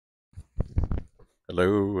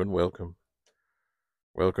Hello and welcome.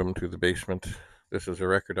 Welcome to the basement. This is a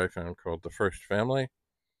record I found called The First Family,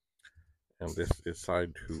 and this is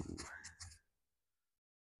side 2. So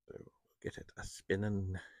we'll get it a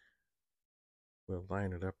spinning. We'll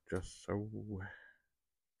line it up just so.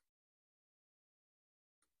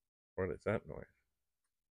 What is that noise?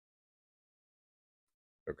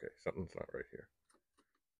 Okay, something's not right here.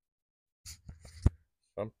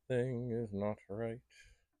 Something is not right.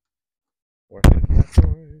 What is that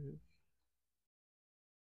noise?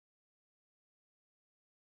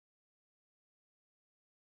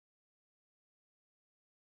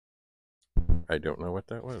 I don't know what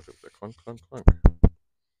that was. It was a clunk, clunk, clunk.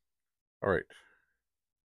 Alright.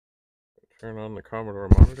 Turn on the Commodore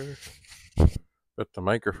monitor, put the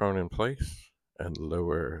microphone in place, and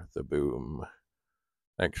lower the boom.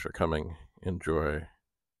 Thanks for coming. Enjoy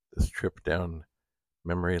this trip down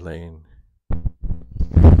memory lane.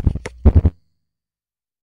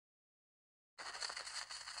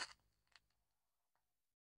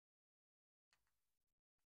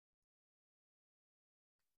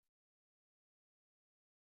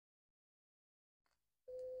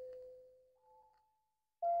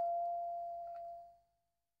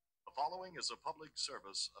 The following is a public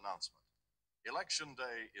service announcement. Election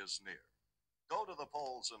day is near. Go to the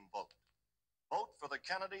polls and vote. Vote for the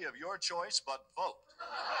candidate of your choice, but vote.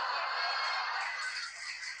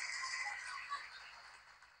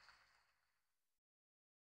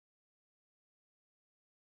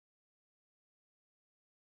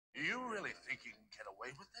 Do you really think you can get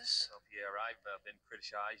away with this? Well, Pierre, I've been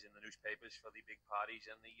criticized in the newspapers for the big parties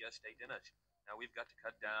and the state dinners. Now we've got to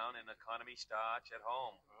cut down, and economy starts at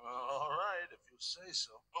home. All right, if you say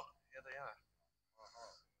so. Oh, here they are.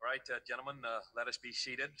 All right, gentlemen, let us be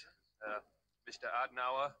seated. Mr.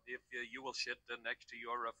 Adenauer, if you will sit next to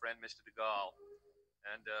your friend, Mr. de Gaulle.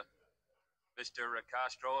 And Mr.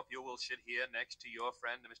 Castro, if you will sit here next to your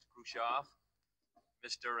friend, Mr. Khrushchev.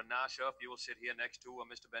 Mr. Nasser, if you will sit here next to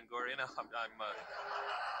Mr. Ben Gurion.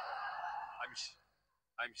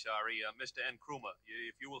 I'm sorry, Mr. Nkrumah.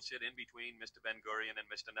 If you will sit in between Mr. Ben Gurion and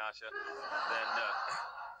Mr. Nasser, then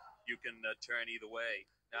you can turn either way.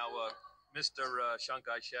 Now, Mr.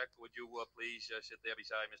 Shankai Shek, would you please sit there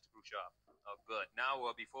beside Mr. Khrushchev? Oh, good. Now,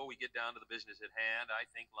 before we get down to the business at hand, I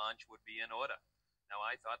think lunch would be in order. Now,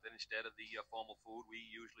 I thought that instead of the formal food we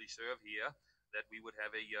usually serve here, that we would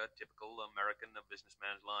have a typical American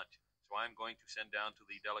businessman's lunch. So I'm going to send down to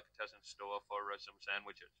the delicatessen store for some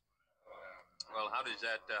sandwiches. Well, how does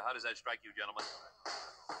that strike you, gentlemen?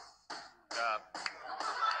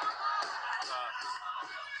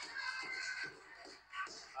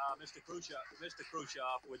 Mr.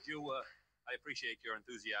 Khrushchev, would you? I appreciate your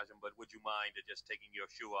enthusiasm, but would you mind just taking your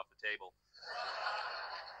shoe off the table?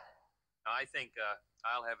 I think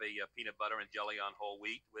I'll have a peanut butter and jelly on whole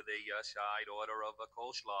wheat with a side order of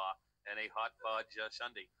coleslaw and a hot fudge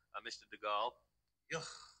sundae. Mr. de Gaulle. Yuck.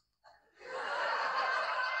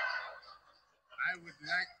 I would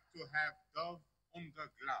like to have dove on the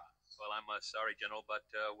glass. Well, I'm sorry, General, but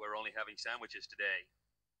we're only having sandwiches today.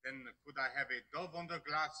 Then could I have a dove on the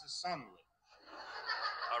glass sandwich?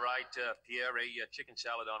 All right, Pierre, a chicken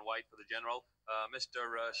salad on white for the General. Mr.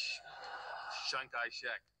 Shankai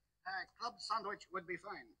Shek. Club sandwich would be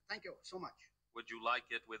fine. Thank you so much. Would you like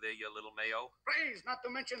it with a little mayo? Please, not to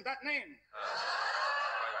mention that name.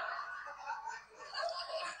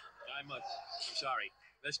 I'm sorry.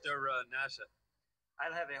 Mr. Nasser.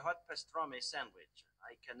 I'll have a hot pastrami sandwich.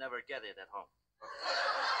 I can never get it at home.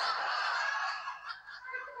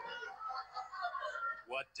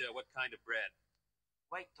 What kind of bread?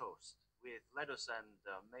 White toast with lettuce and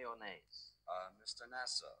mayonnaise. Mr.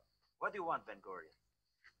 Nasser, What do you want, Ben Gurion?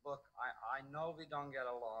 look, I know we don't get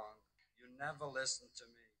along. You never listen to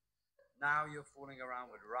me. Now you're fooling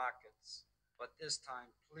around with rockets. But this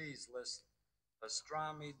time, please listen.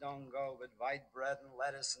 Pastrami don't go with white bread and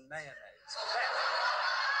lettuce and mayonnaise.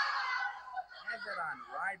 Have it on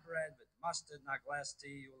rye bread with mustard and a glass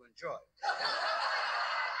tea you'll enjoy.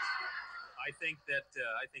 I think that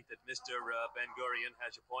Mr. Ben Gurion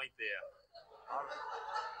has a point there.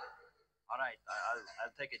 All right,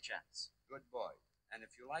 I'll take a chance. Good boy. And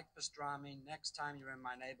if you like pastrami, next time you're in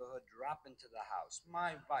my neighborhood, drop into the house.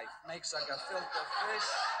 My wife makes a gefilte fish.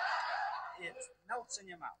 It melts in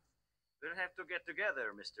your mouth. We'll have to get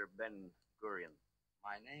together, Mr. Ben Gurion.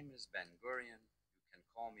 My name is Ben Gurion. You can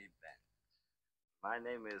call me Ben. My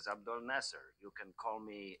name is Abdul Nasser. You can call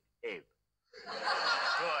me Abe.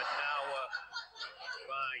 Good. Now,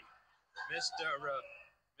 fine. Mr.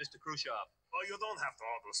 Khrushchev. Oh, you don't have to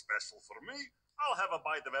order special for me. I'll have a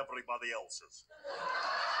bite of everybody else's.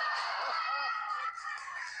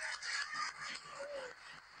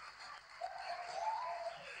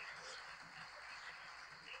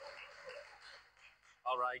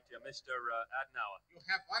 All right, Mr. Adenauer. You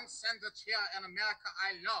have one sandwich here in America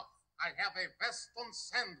I love. I have a Western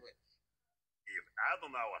sandwich. If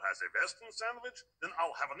Adenauer has a Western sandwich, then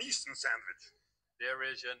I'll have an Eastern sandwich. There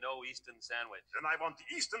is no Eastern sandwich. Then I want the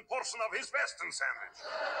Eastern portion of his Western sandwich.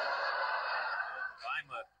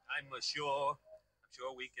 I'm sure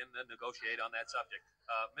we can negotiate on that subject.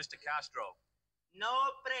 Mr. Castro. No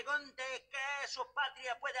pregunte qué su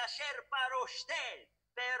patria puede hacer para usted,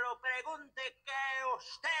 pero pregunte qué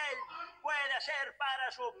usted puede hacer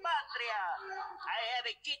para su patria. I have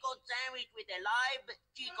a chicken sandwich with a live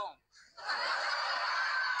chicken.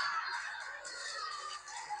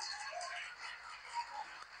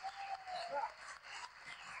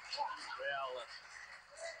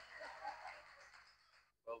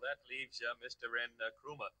 Well, that leaves Mr.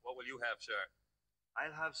 Nkrumah. What will you have, sir?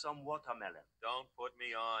 I'll have some watermelon. Don't put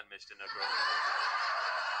me on, Mr. Nkrumah.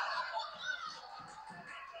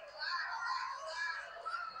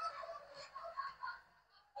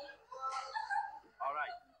 All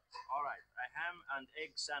right. A ham and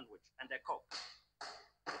egg sandwich and a Coke.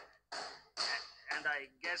 And I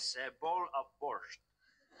guess a bowl of borscht.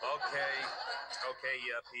 Okay,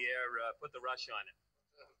 Pierre, put the rush on it.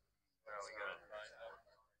 Very good.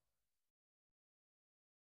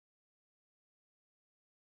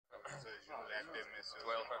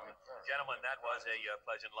 Well, gentlemen, that was a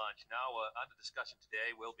pleasant lunch. Now, under discussion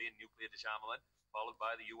today will be nuclear disarmament, followed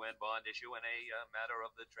by the UN bond issue and a matter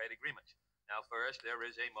of the trade agreements. Now, first, there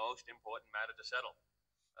is a most important matter to settle.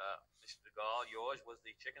 Mr. de Gaulle, yours was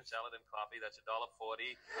the chicken salad and coffee. That's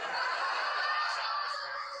 $1.40.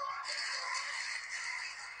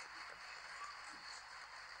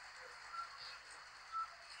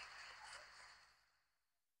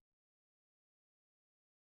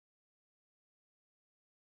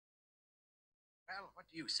 Well,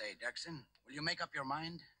 what do you say, Dixon? Will you make up your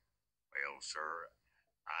mind? Well, sir,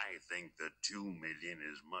 I think that $2 million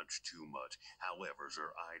is much too much. However,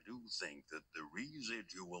 sir, I do think that the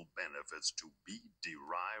residual benefits to be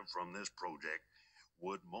derived from this project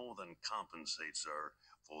would more than compensate, sir,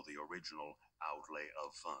 for the original outlay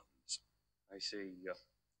of funds. I see.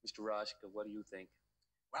 Mr. Rosk, what do you think?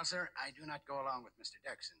 Well, sir, I do not go along with Mr.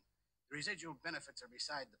 Dixon. The residual benefits are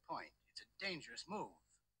beside the point. It's a dangerous move.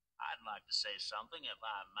 I'd like to say something if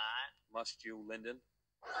I might. Must you, Lyndon?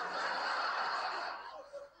 Well,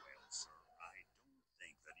 sir, I don't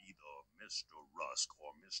think that either Mr. Rusk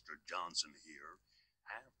or Mr. Johnson here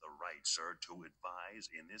have the right, sir, to advise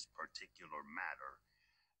in this particular matter.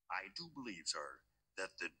 I do believe, sir,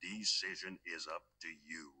 that the decision is up to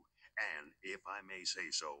you. And if I may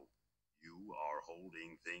say so, you are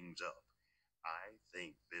holding things up. I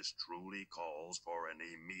think this truly calls for an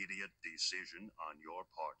immediate decision on your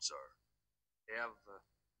part, sir. Ev,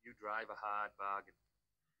 you drive a hard bargain.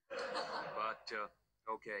 But,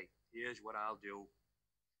 okay, here's what I'll do.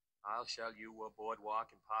 I'll sell you a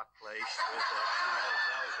boardwalk in Park Place with 2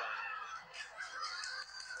 hotels on it.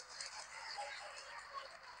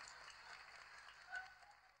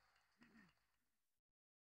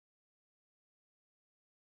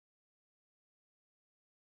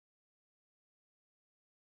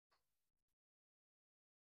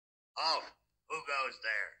 Oh, who goes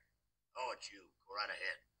there? Oh, it's you. Go right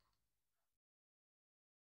ahead.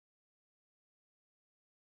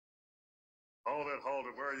 Hold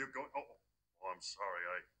it. Where are you going? Oh, I'm sorry.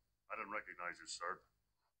 I didn't recognize you, sir.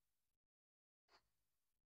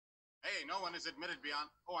 Hey, no one is admitted beyond.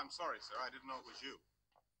 Oh, I'm sorry, sir. I didn't know it was you.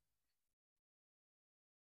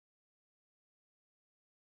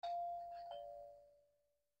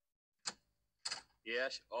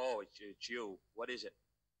 Yes? Oh, it's you. What is it?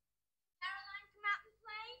 Caroline come out and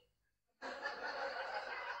play?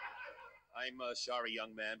 I'm sorry,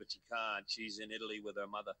 young man, but she can't. She's in Italy with her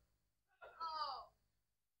mother. Oh.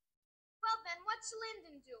 Well then, what's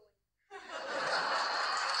Lyndon doing?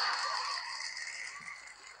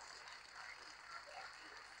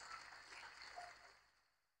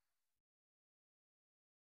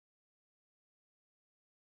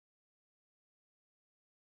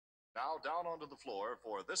 Now down onto the floor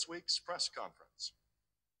for this week's press conference.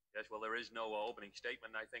 Yes, well, there is no opening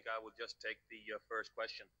statement. I think I will just take the first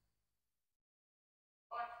question.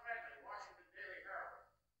 Bud Smedley, Washington Daily Herald.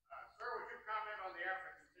 Sir, would you comment on the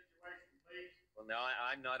African situation, please? Well, now,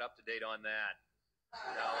 I'm not up to date on that.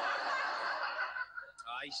 Now,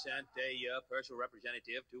 I sent a personal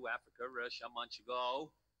representative to Africa some months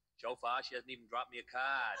ago. So far, she hasn't even dropped me a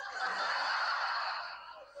card.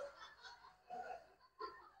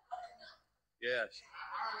 Yes.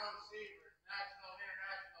 Arlo Sievers, National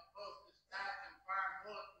International Postal Staff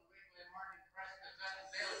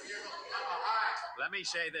Let me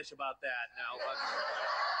say this about that now. The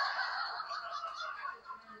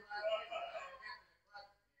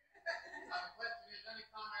question is, any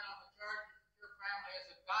comment on the charges that your family has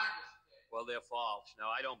a dynasty? Well, they're false.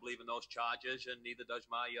 Now, I don't believe in those charges, and neither does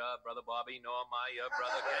my brother Bobby nor my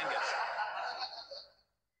brother Genghis.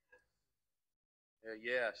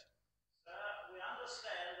 Yes. Sir, we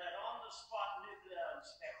understand that on-the-spot nuclear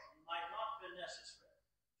inspection might not be necessary.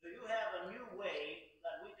 Do you have a new way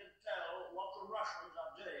that we can tell what the Russians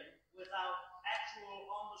are doing without actual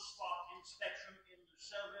on-the-spot inspection in the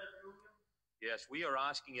Soviet Union? Yes, we are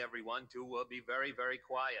asking everyone to be very, very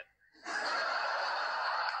quiet.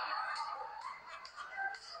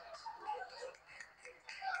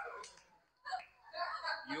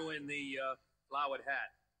 You in the flowered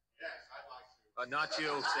hat. Yes, I'd like to. Not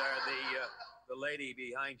you, sir. The lady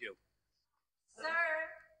behind you. Sir,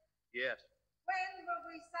 Yes. when will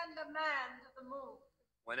we send a man to the moon?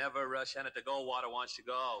 Whenever Senator Goldwater wants to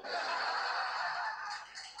go.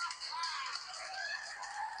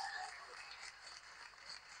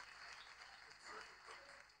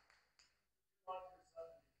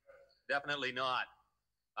 Definitely not.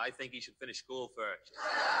 I think he should finish school first.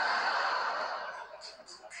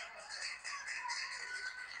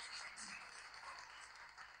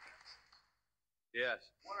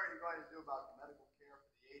 Yes. What are you going to do about the medical care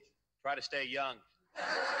for the aged? Try to stay young.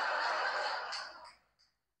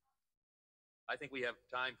 I think we have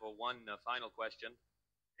time for one final question.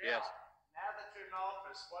 Yes. Now that you're in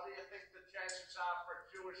office, what do you think the chances are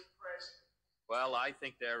for Jewish president? Well, I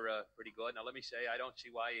think they're pretty good. Now, let me say, I don't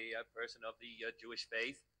see why a person of the Jewish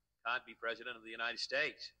faith can't be president of the United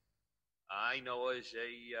States. I know as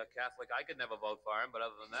a Catholic, I could never vote for him, but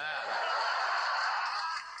other than that...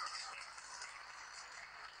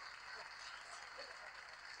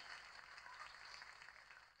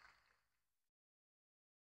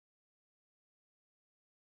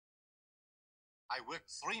 I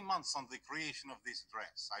worked 3 months on the creation of this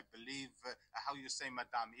dress. I believe, how you say,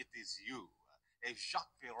 madame, it is you. A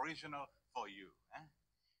Jacques original for you. Eh?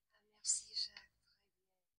 Merci, Jacques.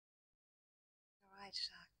 Très bien. You're right,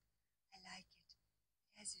 Jacques. I like it.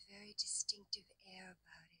 It has a very distinctive air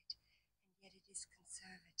about it, and yet it is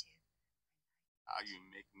conservative. Ah, you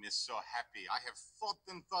make me so happy. I have thought,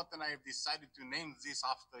 and I have decided to name this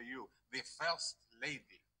after you, the First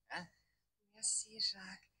Lady. Eh? Merci,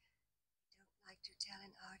 Jacques. I don't like to tell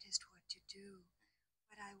an artist what to do,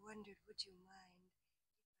 but I wondered, would you mind if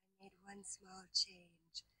I made one small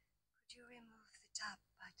change? Could you remove the top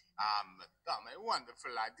button? Ah, madame, a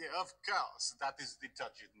wonderful idea. Of course, that is the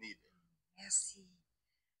touch it needed. Merci.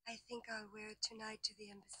 I think I'll wear it tonight to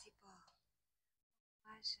the embassy ball.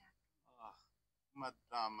 Bye, Jacques. Ah,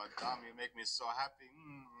 madame, you make me so happy.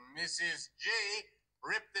 Mrs. G,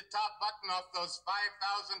 rip the top button off those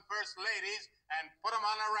 5,000 first ladies and put them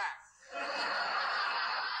on a rack.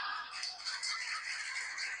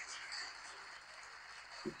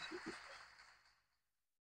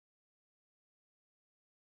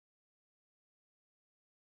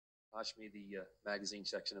 Pass me the magazine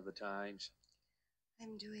section of the Times.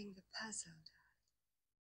 I'm doing the puzzle.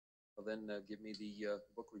 Well, then give me the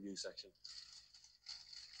book review section.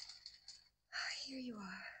 Here you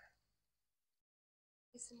are.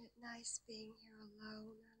 Isn't it nice being here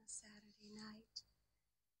alone on a Saturday night?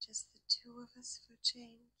 Just the two of us for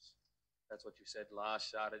change. That's what you said last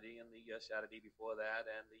Saturday, and the Saturday before that,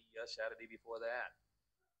 and the Saturday before that.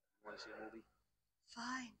 You want to see a movie?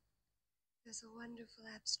 Fine. There's a wonderful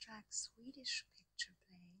abstract Swedish picture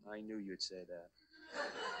playing. I knew you'd say that.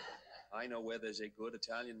 I know where there's a good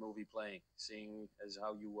Italian movie playing, seeing as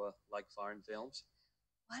how you like foreign films.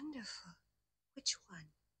 Wonderful. Which one?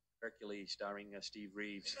 Hercules, starring Steve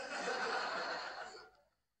Reeves.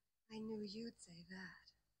 I knew you'd say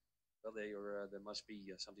that. Well, there must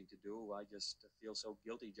be something to do. I just feel so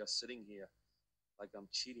guilty just sitting here, like I'm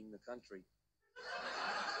cheating the country.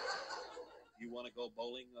 You want to go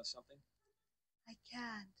bowling or something? I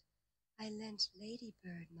can't. I lent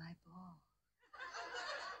Ladybird my ball.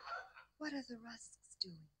 What are the Rusks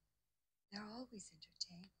doing? They're always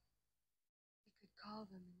entertained. We could call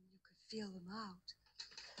them and you could feel them out.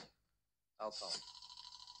 I'll call.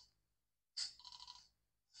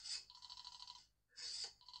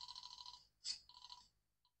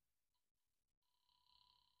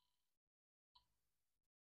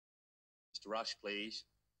 Mr. Rush, please.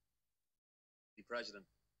 The President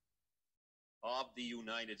of the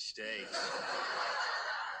United States.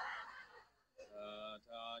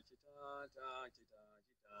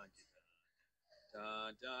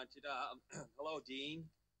 Hello, Dean.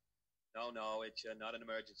 No, it's not an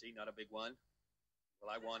emergency, not a big one.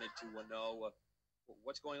 Well, I wanted to know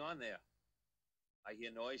what's going on there. I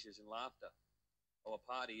hear noises and laughter. Oh, a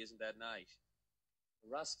party, isn't that nice? The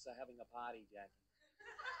Rusks are having a party, Jackie.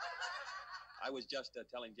 I was just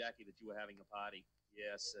telling Jackie that you were having a party.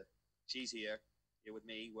 Yes, she's here with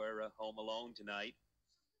me. We're home alone tonight.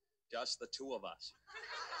 Just the two of us.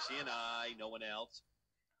 She and I, no one else.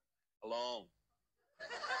 Alone.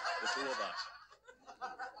 The two of us.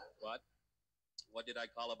 What? What did I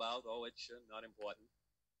call about? Oh, it's not important.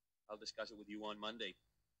 I'll discuss it with you on Monday.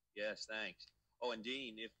 Yes, thanks. Oh, and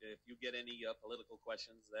Dean, if you get any political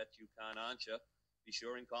questions that you can't answer, be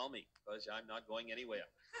sure and call me, because I'm not going anywhere.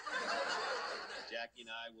 Jackie and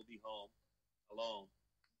I will be home, alone.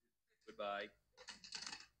 Goodbye.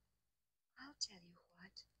 I'll tell you what.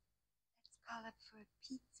 Let's call up for a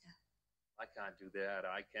pizza. I can't do that.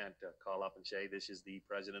 I can't call up and say, this is the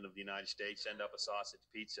President of the United States, send up a sausage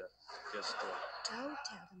pizza. Just... Don't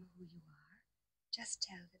tell them who you are. Just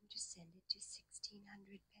tell them to send it to 1600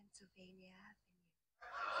 Pennsylvania Avenue.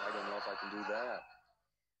 I don't know if I can do that.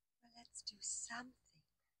 Well, let's do something.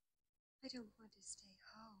 I don't want to stay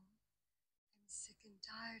home. I'm sick and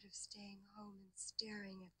tired of staying home and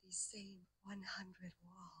staring at these same 100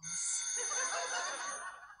 walls.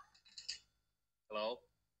 Hello?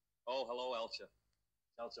 Oh, hello, Elsa.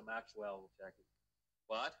 It's Elsa Maxwell, Jackie.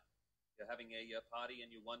 What? You're having a party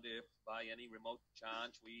and you wonder if by any remote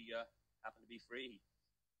chance we happen to be free.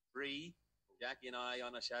 Free? Jackie and I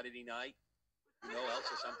on a Saturday night? You know,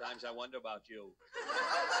 Elsa, sometimes I wonder about you.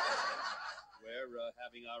 We're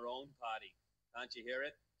having our own party. Can't you hear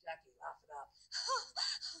it? Jackie, laugh it up.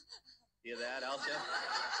 Hear that, Elsa?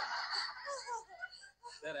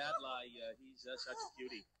 That Adlai, he's such a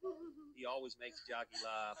cutie. He always makes Jackie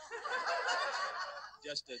laugh.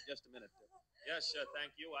 Just a minute. Yes,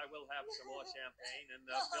 thank you. I will have some more champagne and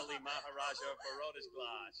fill the Maharaja of Baroda's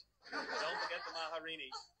glass. Don't forget the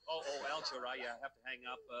Maharinis. Oh, Elsa, I have to hang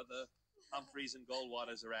up. The Humphreys and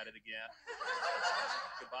Goldwaters are at it again.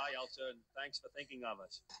 Goodbye, Elsa, and thanks for thinking of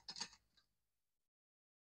us.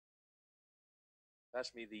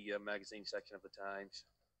 Pass me the magazine section of the Times.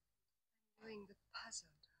 I'm doing the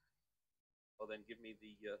puzzle. Oh, then give me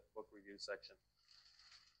the book review section.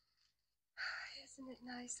 Isn't it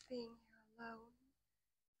nice being here alone on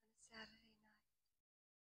a Saturday night?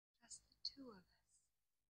 Just the two of us.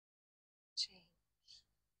 Change.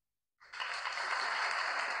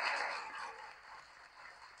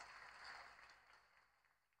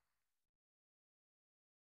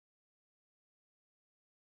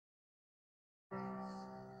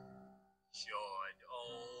 Should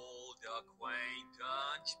old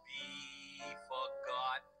acquaintance be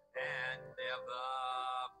forgot and never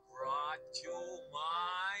brought to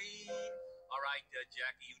mind? All right,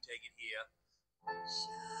 Jackie, you take it here.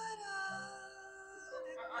 Should old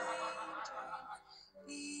acquaintance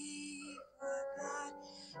be forgot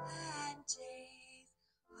and days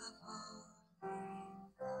of old be gone?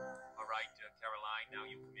 All right, Caroline, now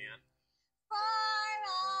you come in. For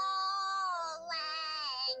old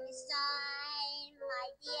lang syne, my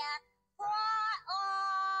dear, for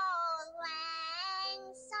old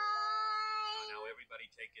lang syne. Now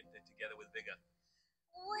everybody take it together with vigor.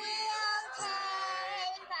 We'll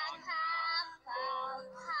take a cup of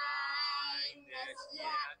kindness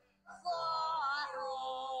yet for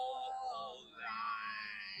old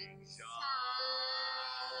lang syne.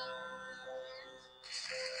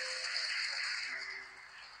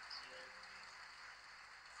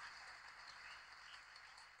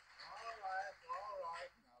 All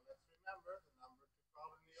right. Now let's remember the number to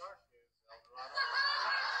call in New York is Eldorado.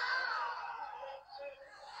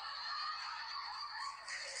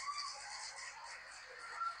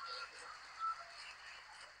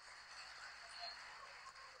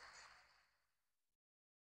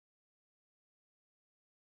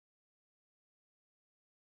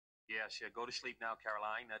 Yes, go to sleep now,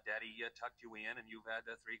 Caroline. Daddy tucked you in, and you've had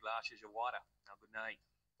 3 glasses of water. Now, good night.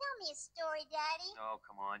 Tell me a story, Daddy. Oh,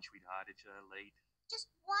 come on, sweetheart. It's late. Just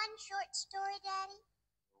one short story, Daddy.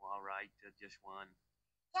 Oh, all right, just one.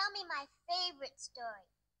 Tell me my favorite story.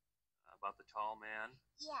 About the tall man?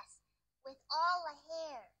 Yes, with all the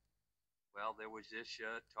hair. Well, there was this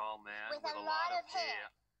tall man With a lot of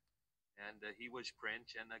hair. And he was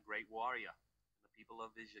Prince and a great warrior. And the people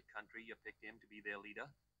of his country picked him to be their leader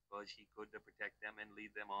because he could protect them and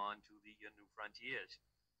lead them on to the new frontiers.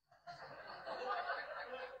 Tell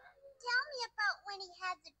me about when he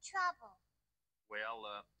had the trouble. Well,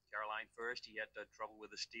 Caroline, first he had trouble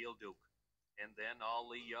with the Steel Duke. And then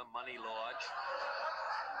all the money lords...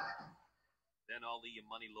 Then all the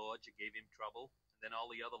money lords gave him trouble. And then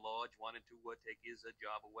all the other lords wanted to take his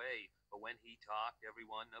job away. But when he talked,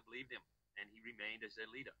 everyone believed him. And he remained as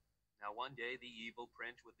their leader. Now, one day, the evil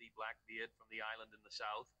prince with the black beard from the island in the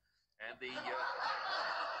south and the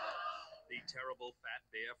terrible fat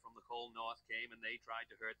bear from the cold north came, and they tried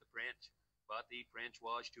to hurt the prince. But the prince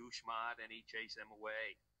was too smart, and he chased them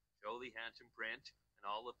away. So the handsome prince and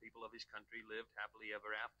all the people of his country lived happily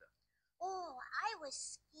ever after. Oh, I was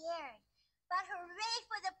scared. But hooray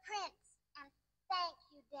for the prince. And thank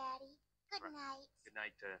you, Daddy. Good night. Good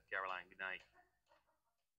night, Caroline. Good night.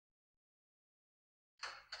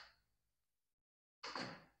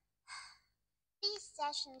 These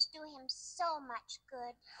sessions do him so much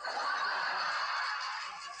good.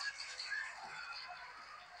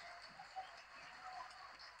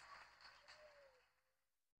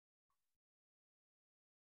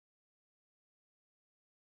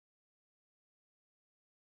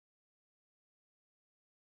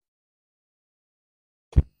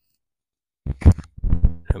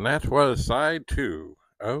 And that was side 2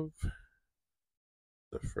 of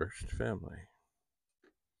The First Family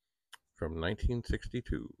from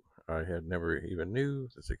 1962. I had never even knew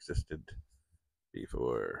this existed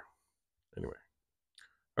before. Anyway,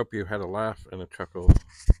 hope you had a laugh and a chuckle,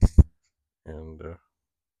 and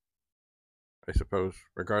I suppose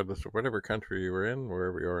regardless of whatever country you were in,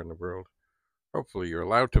 wherever you are in the world, hopefully you're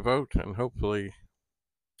allowed to vote, and hopefully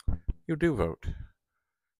you do vote,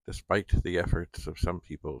 despite the efforts of some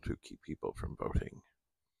people to keep people from voting.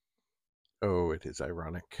 Oh, it is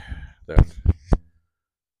ironic that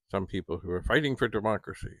some people who are fighting for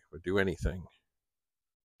democracy would do anything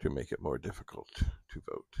to make it more difficult to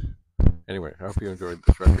vote. Anyway, I hope you enjoyed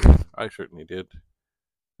this record. I certainly did.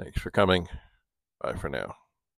 Thanks for coming. Bye for now.